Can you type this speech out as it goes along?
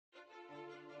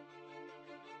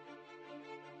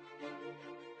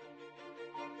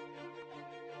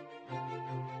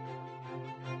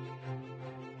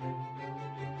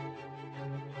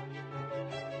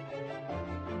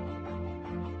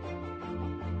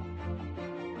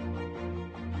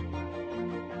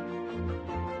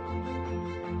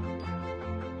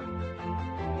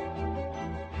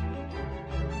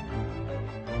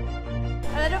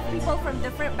lot of people from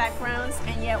different backgrounds,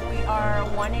 and yet we are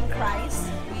one in Christ.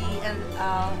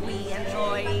 We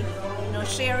enjoy,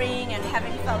 sharing and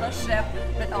having fellowship,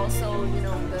 but also,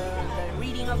 the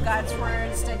reading of God's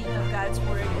Word, studying of God's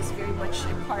Word is very much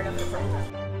a part of the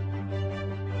program.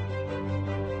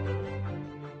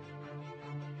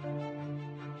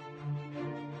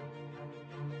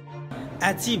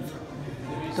 Achieve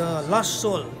the lost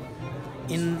soul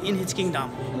in His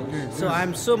kingdom. So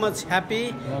I'm so much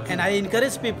happy, and I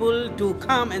encourage people to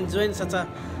come and join such a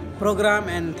program.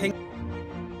 And thank.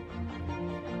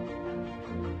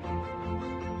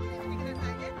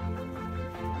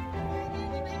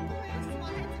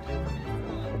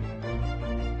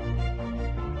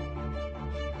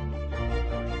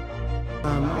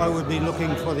 I would be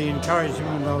looking for the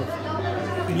encouragement of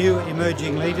new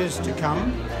emerging leaders to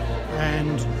come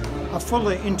and a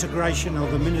fuller integration of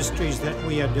the ministries that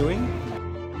we are doing.